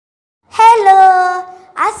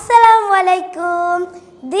Assalamualaikum.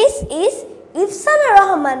 This is Ifsanur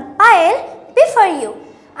Rahman Pael before you.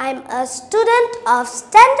 I am a student of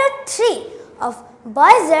Standard 3 of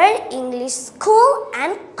Voyager English School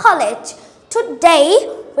and College. Today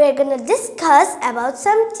we are going to discuss about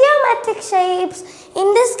some geometric shapes. In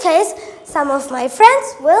this case, some of my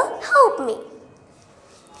friends will help me.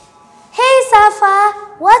 Hey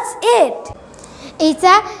Safa, what's it? It's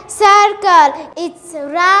a circle. It's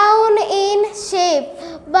round in shape,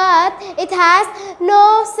 but it has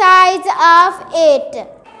no sides of it.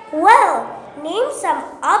 Well, name some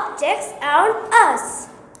objects around us.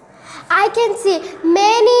 I can see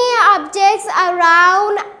many objects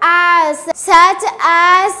around us, such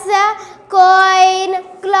as coin,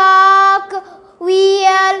 clock,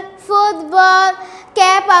 wheel, football,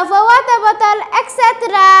 cap of a water bottle, etc.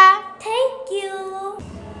 Thank you.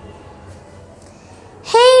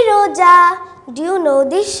 Hey Roja, do you know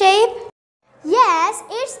this shape? Yes,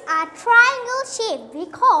 it's a triangle shape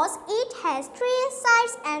because it has 3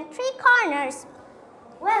 sides and 3 corners.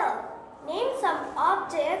 Well, name some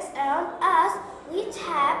objects around us which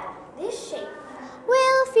have this shape.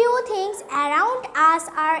 Well, few things around us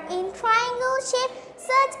are in triangle shape,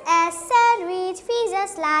 such as sandwich, pizza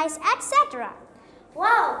slice, etc.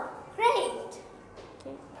 Wow, great!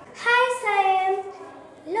 Hi Sayan,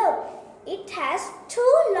 look, it has 2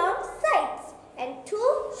 long sides and 2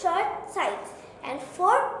 short sides and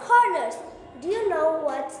 4 corners. Do you know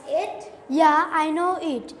what's it? Yeah, I know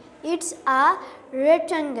it. It's a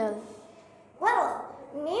rectangle. Well,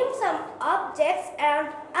 name some objects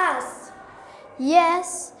around us.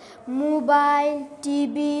 Yes, mobile,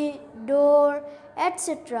 TV, door,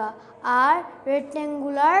 etc. are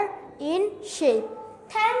rectangular in shape.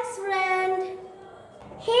 Thanks, friend.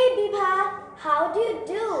 Hey Bibha, how do you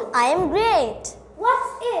do? I am great.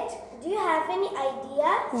 What's it? Do you have any idea?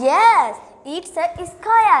 Yes, it's a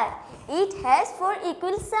square. It has 4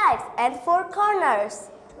 equal sides and 4 corners.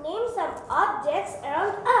 Name some objects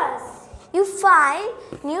around us. You find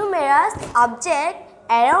numerous objects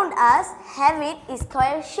around us having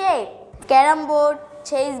square shape. Carom board,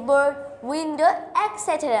 chessboard, window,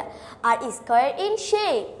 etc. are square in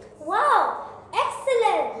shape. Wow,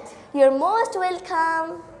 excellent! You're most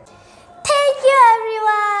welcome. Thank you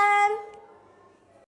everyone.